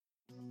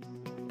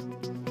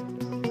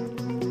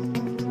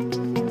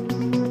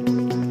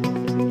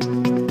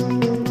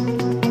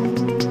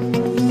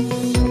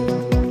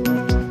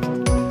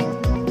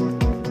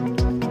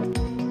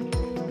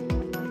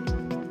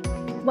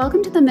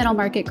Welcome to the Middle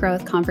Market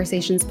Growth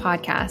Conversations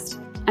podcast.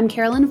 I'm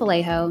Carolyn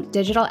Vallejo,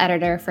 digital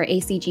editor for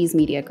ACG's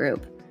Media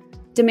Group.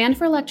 Demand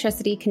for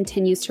electricity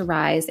continues to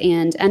rise,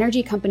 and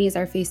energy companies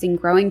are facing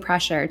growing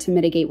pressure to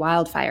mitigate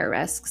wildfire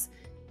risks.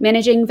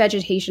 Managing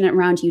vegetation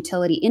around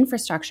utility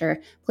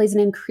infrastructure plays an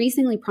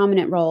increasingly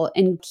prominent role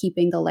in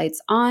keeping the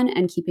lights on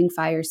and keeping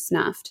fires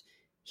snuffed.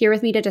 Here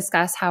with me to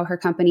discuss how her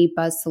company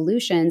Buzz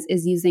Solutions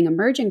is using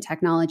emerging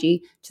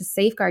technology to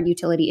safeguard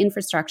utility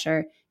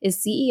infrastructure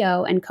is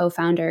CEO and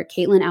co-founder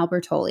Caitlin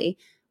Albertoli.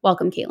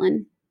 Welcome,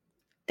 Caitlin.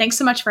 Thanks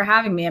so much for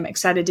having me. I'm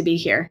excited to be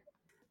here.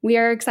 We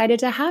are excited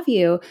to have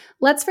you.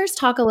 Let's first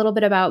talk a little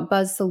bit about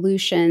Buzz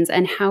Solutions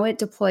and how it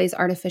deploys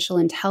artificial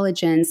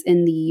intelligence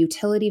in the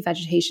utility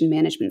vegetation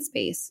management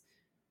space.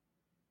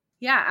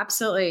 Yeah,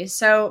 absolutely.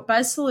 So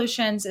Buzz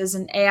Solutions is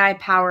an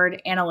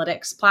AI-powered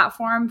analytics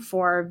platform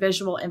for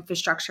visual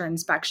infrastructure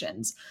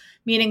inspections,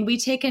 meaning we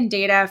take in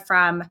data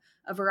from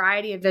a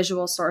variety of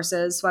visual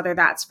sources, whether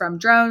that's from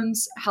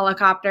drones,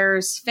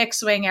 helicopters,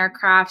 fixed-wing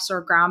aircrafts,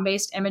 or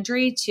ground-based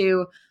imagery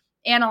to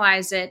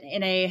analyze it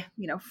in a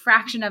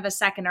fraction of a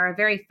second or a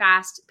very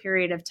fast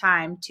period of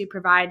time to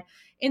provide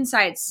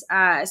insights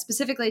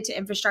specifically to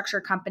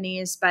infrastructure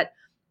companies, but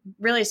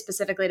really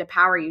specifically to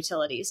power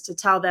utilities to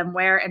tell them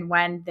where and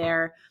when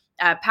their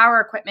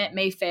power equipment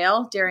may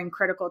fail during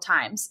critical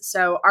times.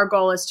 So our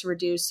goal is to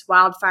reduce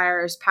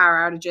wildfires,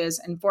 power outages,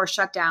 and forced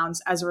shutdowns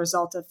as a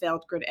result of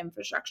failed grid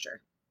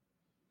infrastructure.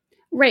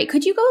 Right.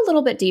 Could you go a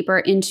little bit deeper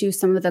into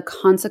some of the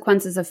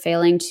consequences of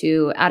failing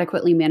to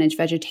adequately manage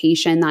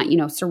vegetation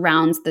that,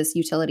 surrounds this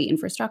utility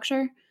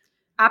infrastructure?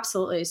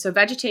 Absolutely. So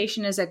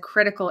vegetation is a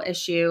critical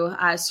issue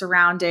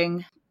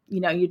surrounding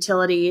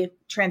utility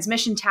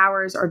transmission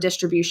towers or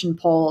distribution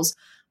poles.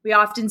 We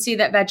often see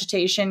that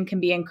vegetation can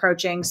be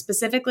encroaching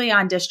specifically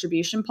on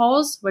distribution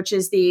poles, which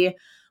is the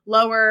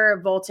lower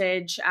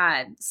voltage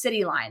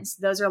city lines.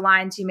 Those are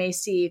lines you may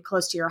see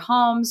close to your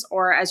homes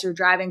or as you're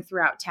driving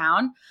throughout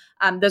town.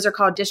 Those are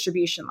called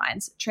distribution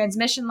lines.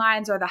 Transmission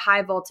lines are the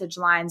high voltage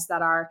lines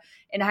that are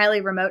in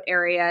highly remote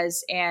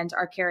areas and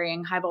are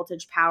carrying high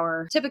voltage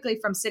power, typically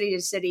from city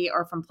to city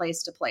or from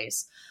place to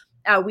place.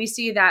 We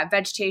see that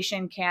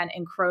vegetation can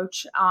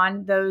encroach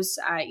on those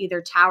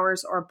either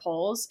towers or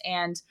poles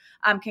and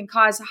can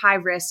cause a high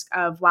risk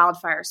of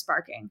wildfire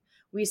sparking.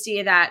 We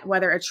see that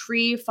whether a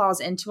tree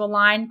falls into a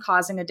line,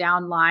 causing a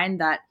down line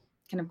that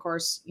can, of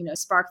course,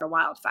 spark the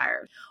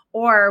wildfire,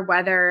 or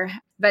whether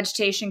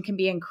vegetation can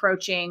be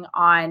encroaching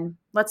on,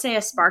 let's say,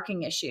 a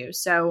sparking issue.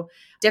 So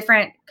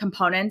different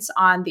components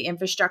on the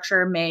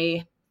infrastructure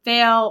may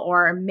fail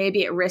or may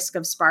be at risk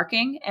of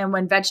sparking. And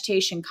when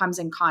vegetation comes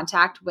in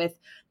contact with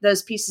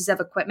those pieces of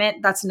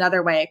equipment, that's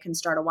another way it can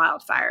start a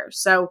wildfire.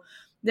 So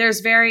there's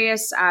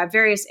various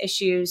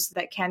issues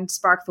that can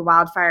spark the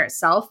wildfire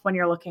itself when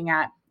you're looking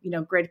at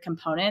grid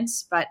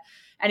components, but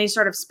any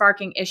sort of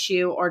sparking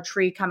issue or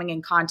tree coming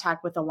in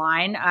contact with a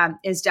line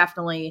is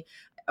definitely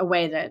a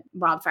way that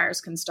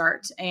wildfires can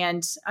start.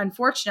 And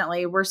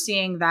unfortunately, we're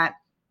seeing that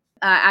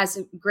as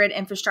grid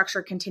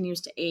infrastructure continues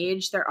to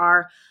age, there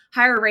are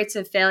higher rates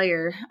of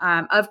failure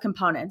of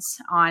components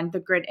on the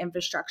grid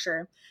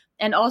infrastructure.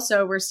 And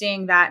also we're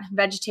seeing that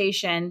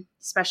vegetation,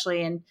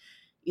 especially in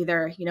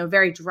either,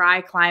 very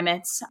dry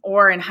climates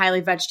or in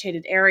highly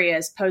vegetated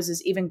areas,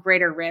 poses even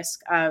greater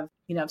risk of,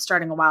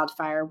 starting a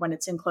wildfire when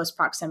it's in close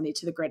proximity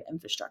to the grid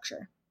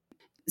infrastructure.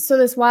 So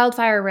this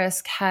wildfire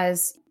risk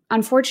has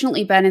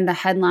unfortunately been in the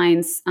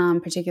headlines,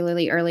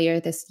 particularly earlier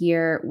this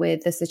year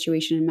with the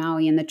situation in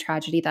Maui and the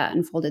tragedy that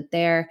unfolded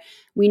there.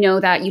 We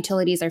know that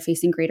utilities are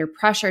facing greater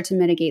pressure to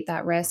mitigate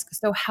that risk.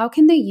 So how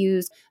can they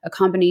use a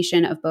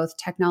combination of both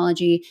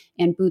technology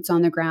and boots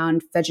on the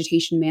ground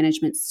vegetation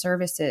management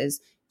services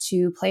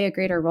to play a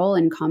greater role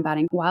in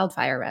combating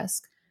wildfire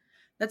risk?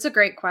 That's a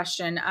great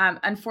question.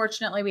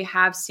 Unfortunately, we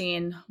have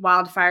seen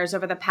wildfires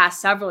over the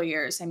past several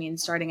years.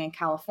 Starting in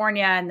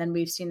California, and then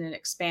we've seen it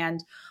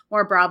expand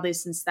more broadly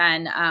since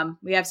then.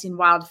 We have seen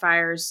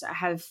wildfires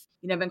have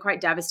been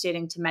quite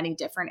devastating to many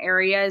different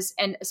areas,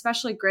 and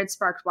especially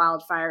grid-sparked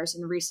wildfires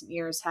in recent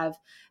years have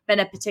been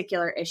a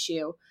particular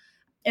issue.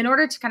 In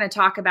order to kind of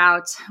talk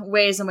about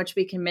ways in which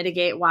we can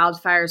mitigate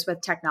wildfires with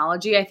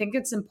technology, I think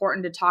it's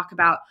important to talk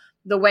about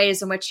the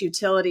ways in which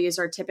utilities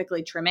are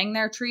typically trimming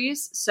their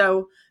trees.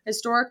 So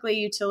historically,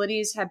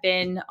 utilities have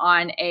been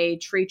on a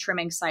tree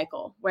trimming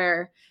cycle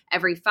where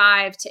every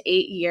 5 to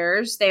 8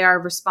 years, they are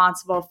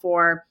responsible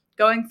for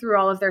going through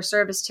all of their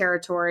service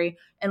territory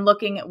and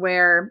looking at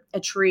where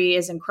a tree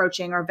is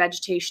encroaching or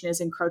vegetation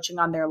is encroaching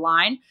on their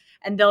line.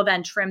 And they'll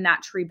then trim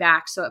that tree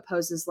back so it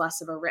poses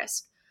less of a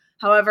risk.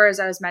 However, as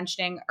I was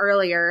mentioning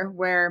earlier,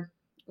 where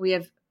we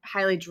have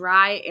highly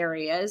dry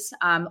areas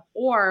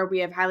or we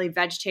have highly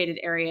vegetated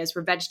areas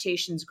where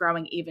vegetation is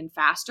growing even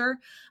faster,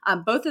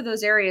 both of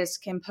those areas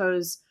can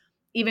pose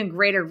even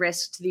greater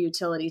risk to the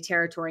utility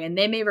territory, and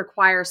they may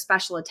require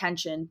special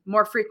attention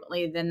more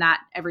frequently than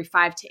that every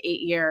 5 to 8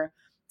 year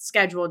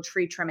scheduled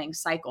tree trimming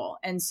cycle.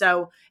 And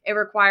so it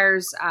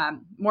requires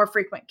more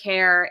frequent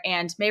care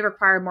and may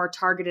require more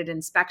targeted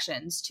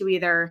inspections to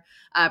either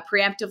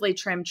preemptively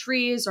trim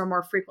trees or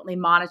more frequently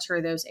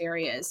monitor those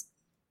areas.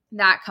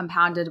 That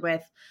compounded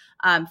with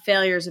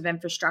failures of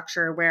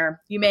infrastructure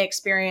where you may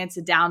experience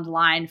a downed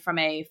line from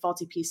a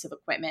faulty piece of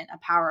equipment, a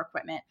power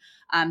equipment.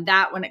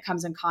 That, when it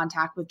comes in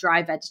contact with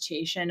dry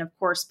vegetation, of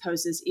course,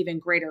 poses even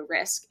greater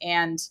risk.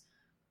 And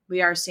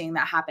we are seeing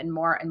that happen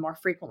more and more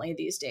frequently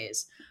these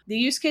days. The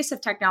use case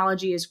of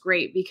technology is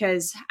great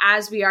because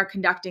as we are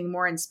conducting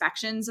more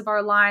inspections of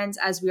our lines,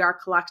 as we are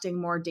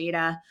collecting more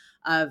data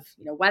of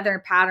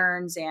weather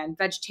patterns and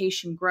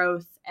vegetation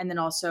growth, and then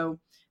also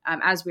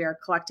as we are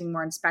collecting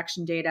more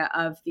inspection data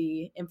of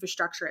the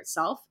infrastructure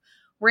itself,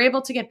 we're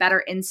able to get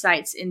better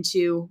insights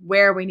into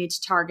where we need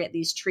to target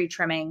these tree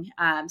trimming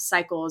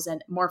cycles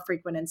and more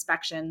frequent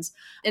inspections.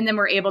 And then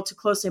we're able to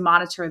closely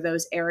monitor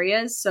those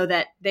areas so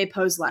that they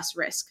pose less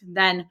risk.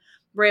 Then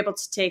we're able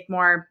to take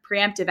more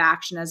preemptive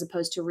action as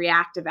opposed to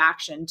reactive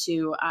action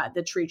to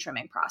the tree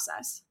trimming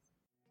process.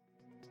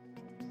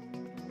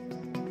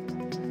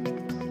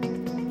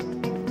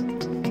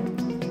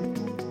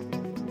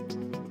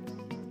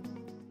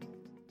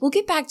 We'll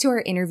get back to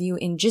our interview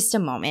in just a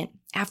moment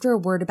after a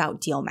word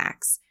about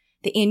DealMax,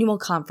 the annual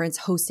conference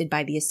hosted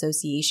by the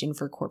Association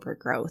for Corporate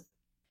Growth.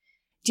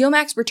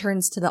 DealMax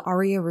returns to the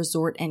Aria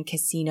Resort and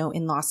Casino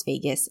in Las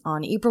Vegas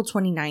on April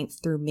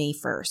 29th through May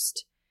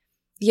 1st.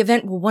 The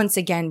event will once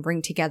again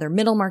bring together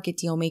middle market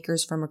deal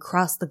makers from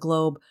across the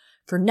globe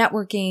for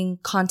networking,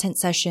 content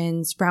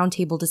sessions,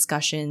 roundtable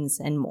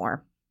discussions, and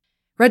more.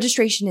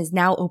 Registration is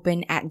now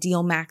open at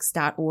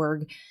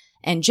dealmax.org,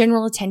 and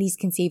general attendees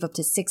can save up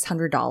to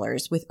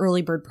 $600 with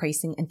early bird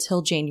pricing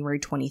until January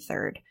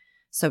 23rd.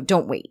 So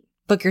don't wait.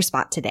 Book your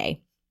spot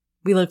today.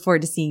 We look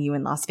forward to seeing you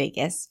in Las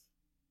Vegas.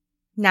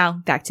 Now,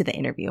 back to the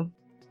interview.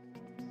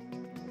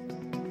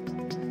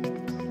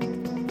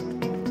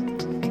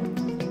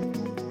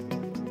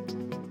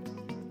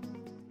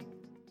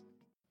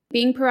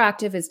 Being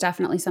proactive is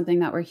definitely something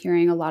that we're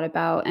hearing a lot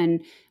about,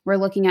 and we're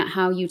looking at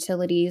how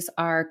utilities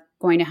are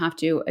going to have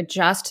to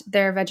adjust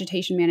their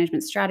vegetation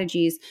management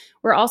strategies.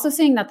 We're also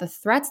seeing that the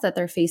threats that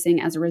they're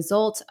facing as a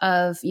result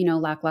of,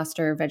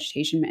 lackluster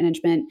vegetation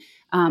management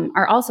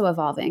are also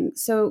evolving.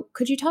 So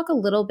could you talk a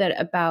little bit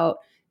about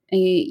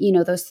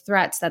those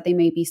threats that they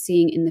may be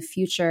seeing in the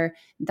future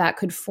that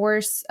could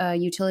force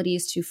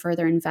utilities to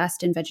further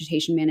invest in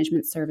vegetation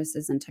management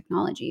services and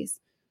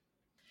technologies?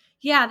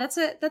 Yeah, that's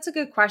a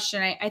good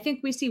question. I think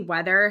we see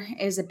weather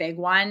is a big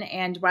one,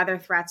 and weather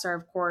threats are,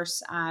 of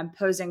course,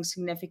 posing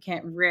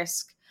significant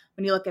risk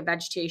when you look at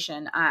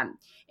vegetation.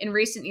 In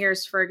recent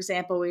years, for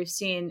example, we've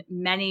seen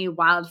many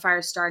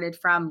wildfires started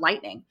from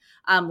lightning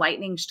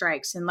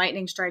strikes, and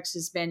lightning strikes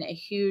has been a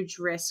huge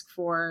risk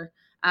for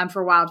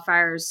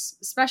wildfires,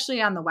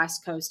 especially on the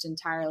West Coast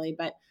entirely.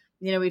 But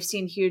we've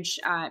seen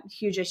huge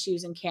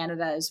issues in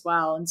Canada as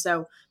well. And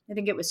so I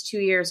think it was 2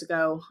 years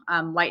ago,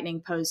 lightning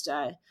posed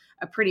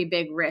a pretty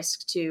big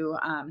risk to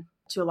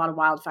a lot of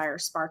wildfire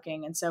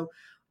sparking. And so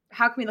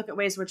how can we look at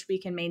ways in which we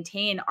can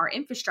maintain our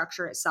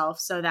infrastructure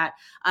itself so that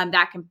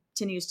that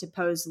continues to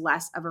pose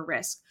less of a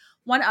risk?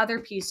 One other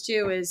piece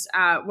too is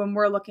when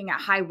we're looking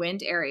at high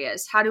wind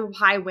areas, how do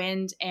high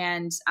wind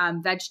and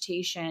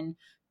vegetation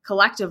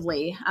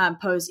collectively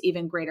pose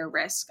even greater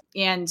risk?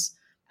 And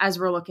as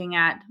we're looking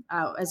at,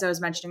 as I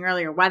was mentioning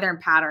earlier, weather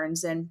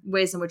patterns and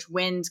ways in which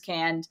wind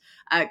can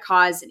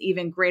cause an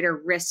even greater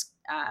risk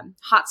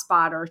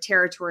hotspot or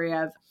territory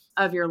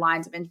of your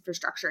lines of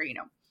infrastructure,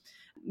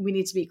 we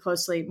need to be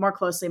more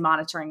closely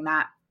monitoring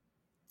that.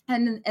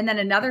 And then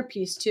another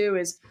piece too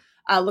is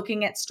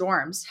looking at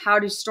storms. How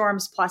do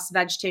storms plus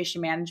vegetation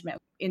management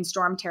in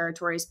storm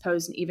territories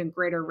pose an even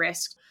greater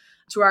risk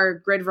to our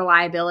grid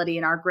reliability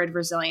and our grid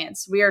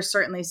resilience? We are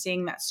certainly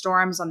seeing that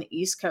storms on the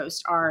East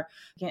Coast are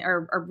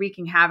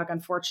wreaking havoc,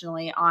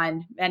 unfortunately,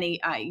 on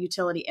many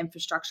utility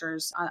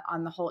infrastructures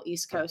on the whole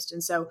East Coast.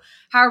 And so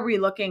how are we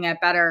looking at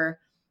better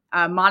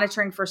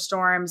monitoring for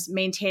storms,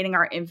 maintaining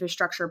our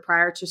infrastructure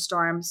prior to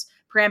storms,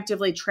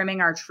 preemptively trimming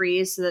our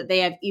trees so that they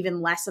have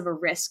even less of a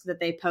risk that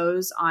they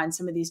pose on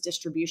some of these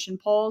distribution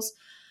poles?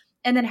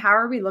 And then how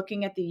are we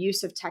looking at the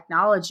use of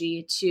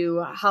technology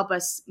to help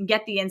us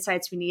get the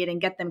insights we need and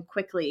get them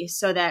quickly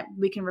so that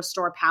we can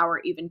restore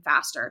power even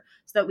faster,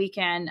 so that we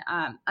can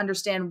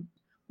understand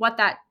what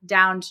that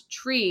downed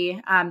tree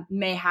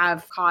may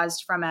have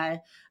caused from a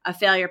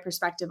failure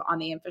perspective on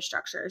the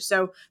infrastructure?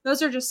 So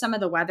those are just some of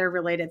the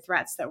weather-related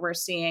threats that we're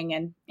seeing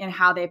and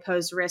how they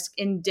pose risk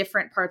in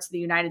different parts of the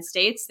United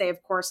States. They,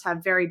 of course,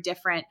 have very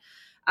different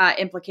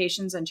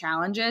implications and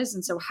challenges.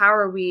 And so how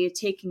are we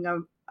taking a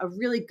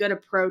really good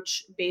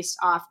approach based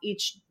off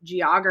each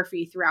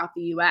geography throughout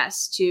the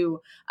U.S.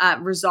 to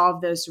resolve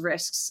those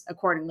risks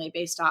accordingly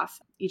based off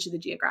each of the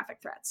geographic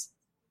threats?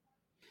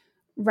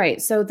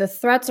 Right. So the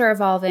threats are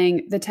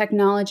evolving. The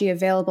technology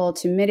available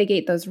to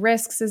mitigate those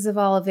risks is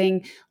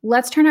evolving.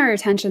 Let's turn our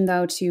attention,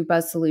 though, to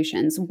Buzz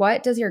Solutions.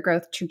 What does your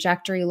growth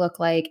trajectory look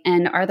like?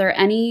 And are there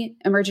any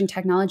emerging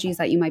technologies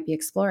that you might be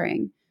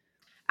exploring?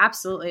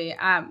 Absolutely.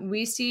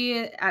 We see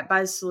at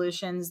Buzz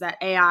Solutions that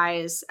AI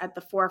is at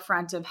the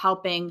forefront of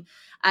helping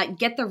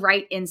get the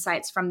right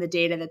insights from the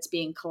data that's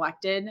being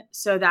collected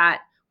so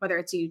that whether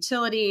it's a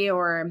utility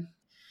or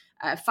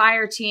a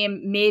fire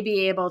team may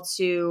be able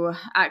to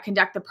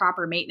conduct the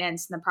proper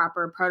maintenance and the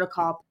proper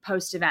protocol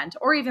post-event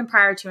or even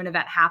prior to an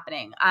event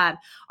happening.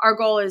 Our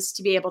goal is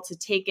to be able to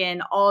take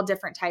in all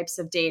different types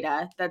of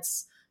data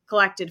that's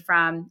collected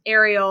from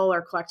aerial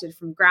or collected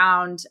from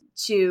ground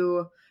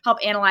to help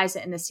analyze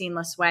it in a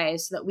seamless way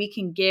so that we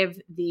can give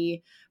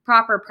the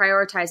proper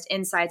prioritized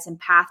insights and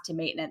path to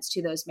maintenance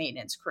to those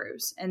maintenance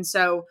crews. And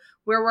so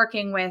we're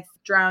working with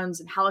drones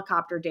and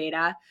helicopter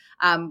data,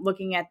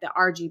 looking at the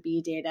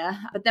RGB data,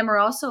 but then we're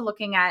also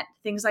looking at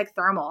things like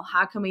thermal.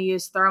 How can we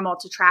use thermal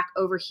to track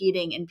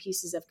overheating in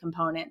pieces of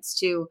components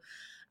to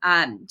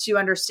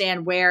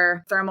understand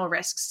where thermal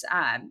risks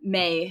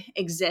may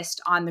exist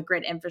on the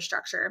grid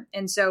infrastructure.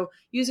 And so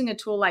using a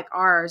tool like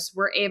ours,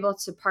 we're able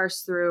to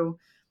parse through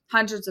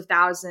hundreds of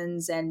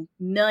thousands and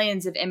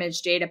millions of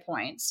image data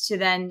points to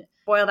then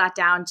boil that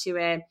down to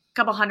a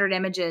couple hundred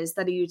images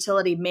that a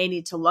utility may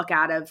need to look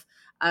at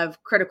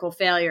of critical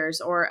failures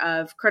or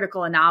of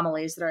critical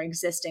anomalies that are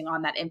existing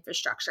on that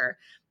infrastructure.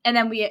 And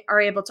then we are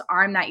able to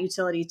arm that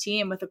utility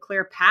team with a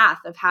clear path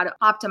of how to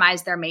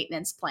optimize their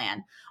maintenance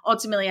plan,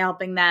 ultimately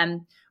helping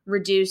them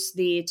reduce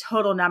the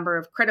total number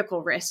of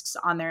critical risks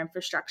on their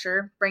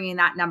infrastructure, bringing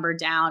that number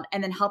down,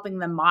 and then helping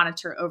them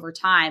monitor over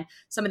time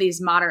some of these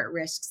moderate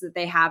risks that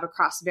they have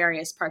across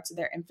various parts of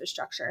their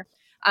infrastructure.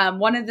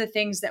 One of the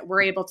things that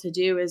we're able to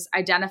do is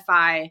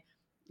identify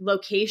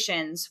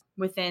locations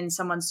within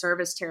someone's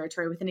service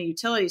territory, within a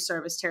utility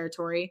service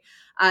territory,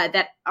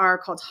 that are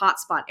called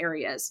hotspot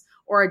areas,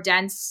 or a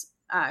dense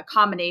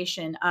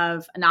combination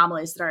of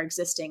anomalies that are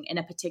existing in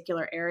a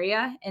particular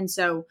area. And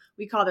so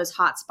we call those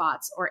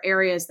hotspots, or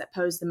areas that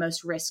pose the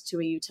most risk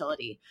to a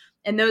utility.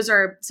 And those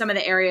are some of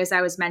the areas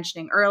I was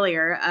mentioning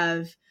earlier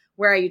of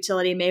where a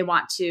utility may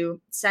want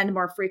to send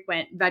more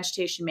frequent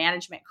vegetation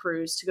management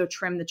crews to go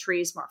trim the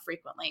trees more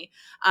frequently.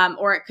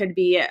 Or it could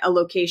be a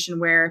location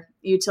where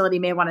a utility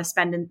may want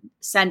to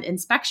send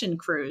inspection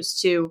crews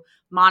to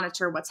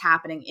monitor what's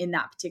happening in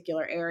that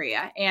particular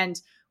area. And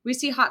we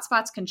see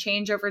hotspots can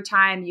change over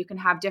time. You can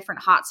have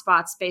different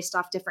hotspots based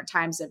off different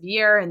times of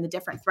year and the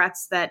different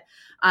threats that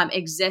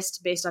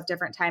exist based off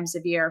different times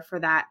of year for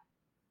that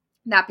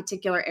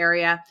particular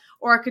area.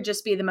 Or it could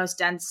just be the most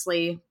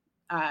densely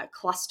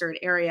clustered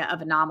area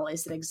of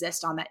anomalies that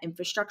exist on that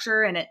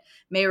infrastructure. And it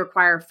may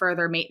require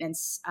further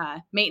maintenance,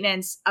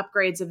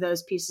 upgrades of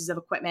those pieces of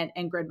equipment,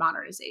 and grid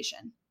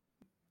modernization.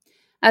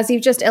 As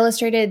you've just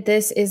illustrated,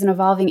 this is an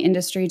evolving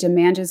industry.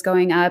 Demand is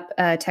going up.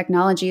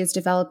 Technology is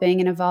developing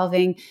and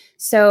evolving.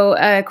 So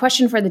a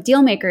question for the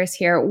deal makers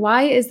here.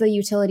 Why is the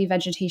utility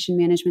vegetation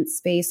management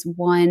space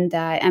one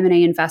that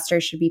M&A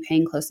investors should be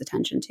paying close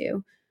attention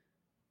to?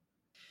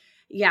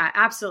 Yeah,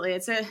 absolutely.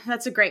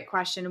 That's a great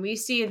question. We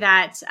see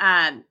that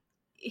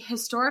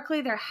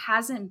historically there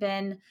hasn't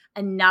been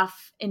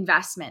enough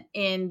investment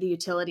in the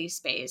utility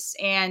space,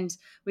 and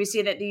we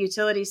see that the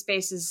utility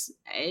space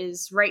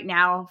is right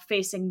now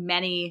facing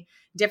many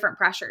different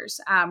pressures.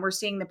 We're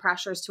seeing the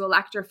pressures to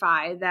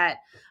electrify that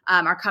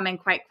are coming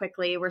quite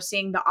quickly. We're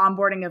seeing the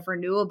onboarding of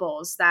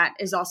renewables that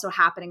is also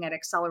happening at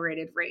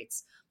accelerated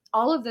rates.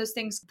 All of those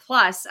things,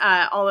 plus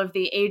all of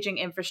the aging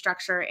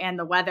infrastructure and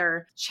the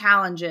weather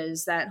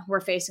challenges that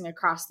we're facing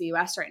across the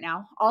U.S. right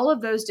now, all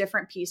of those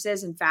different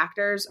pieces and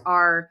factors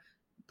are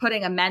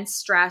putting immense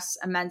stress,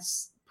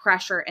 immense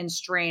pressure and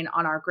strain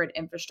on our grid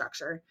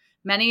infrastructure.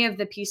 Many of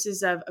the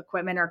pieces of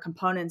equipment or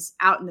components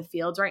out in the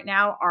fields right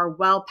now are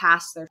well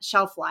past their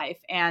shelf life,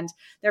 and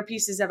they're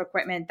pieces of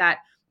equipment that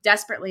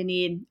desperately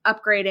need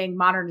upgrading,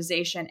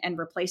 modernization, and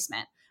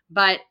replacement.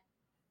 But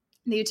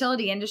the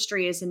utility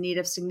industry is in need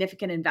of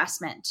significant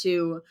investment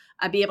to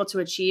be able to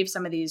achieve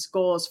some of these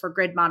goals for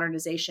grid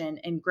modernization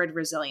and grid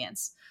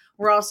resilience.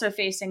 We're also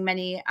facing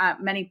many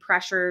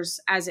pressures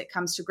as it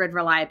comes to grid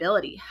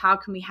reliability. How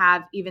can we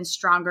have even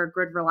stronger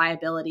grid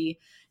reliability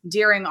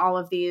during all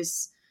of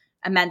these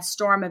immense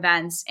storm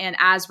events and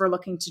as we're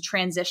looking to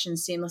transition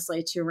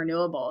seamlessly to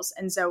renewables?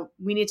 And so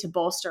we need to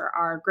bolster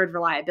our grid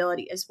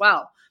reliability as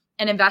well.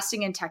 And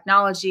investing in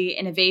technology,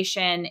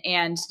 innovation,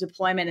 and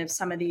deployment of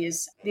some of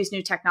these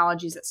new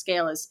technologies at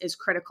scale is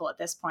critical at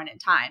this point in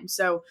time.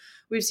 So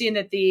we've seen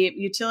that the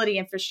utility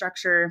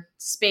infrastructure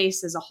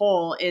space as a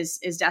whole is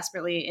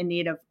desperately in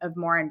need of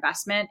more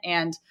investment.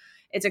 And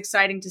it's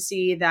exciting to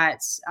see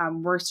that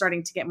we're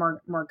starting to get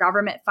more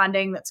government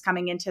funding that's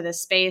coming into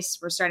this space.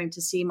 We're starting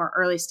to see more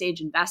early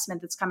stage investment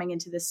that's coming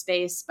into this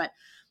space. But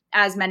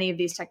as many of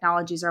these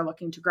technologies are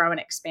looking to grow and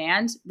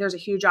expand, there's a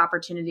huge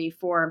opportunity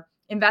for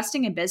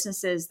investing in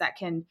businesses that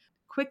can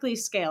quickly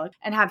scale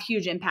and have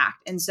huge impact.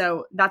 And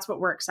so that's what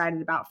we're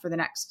excited about for the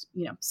next,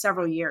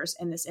 several years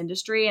in this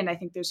industry. And I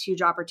think there's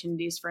huge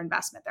opportunities for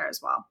investment there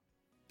as well.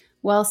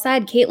 Well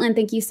said. Caitlin,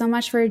 thank you so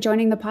much for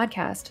joining the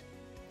podcast.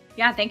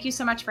 Yeah, thank you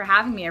so much for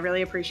having me. I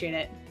really appreciate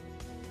it.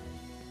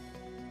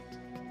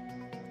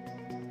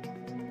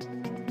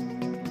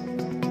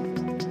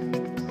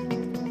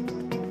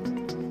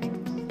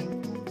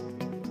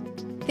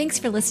 Thanks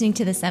for listening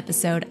to this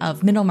episode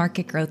of Middle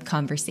Market Growth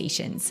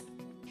Conversations.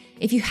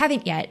 If you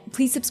haven't yet,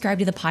 please subscribe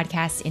to the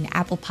podcast in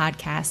Apple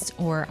Podcasts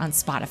or on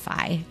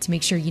Spotify to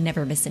make sure you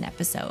never miss an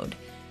episode.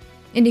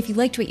 And if you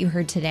liked what you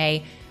heard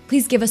today,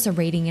 please give us a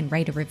rating and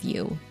write a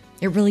review.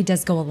 It really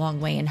does go a long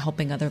way in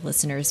helping other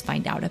listeners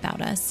find out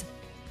about us.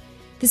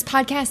 This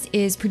podcast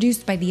is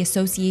produced by the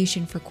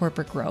Association for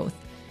Corporate Growth,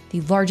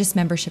 the largest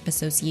membership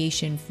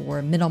association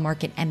for middle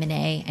market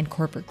M&A and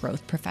corporate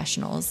growth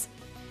professionals.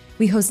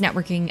 We host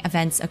networking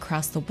events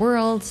across the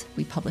world,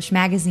 we publish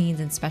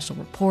magazines and special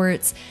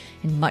reports,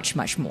 and much,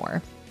 much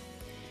more.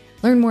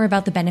 Learn more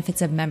about the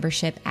benefits of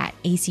membership at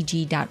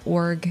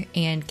acg.org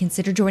and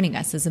consider joining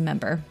us as a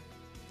member.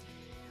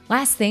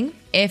 Last thing,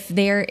 if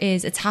there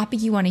is a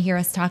topic you want to hear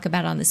us talk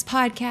about on this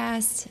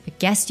podcast, a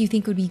guest you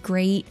think would be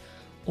great,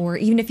 or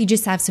even if you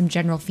just have some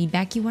general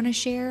feedback you want to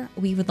share,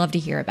 we would love to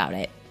hear about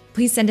it.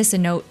 Please send us a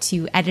note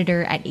to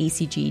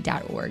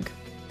editor@acg.org.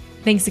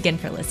 Thanks again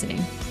for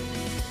listening.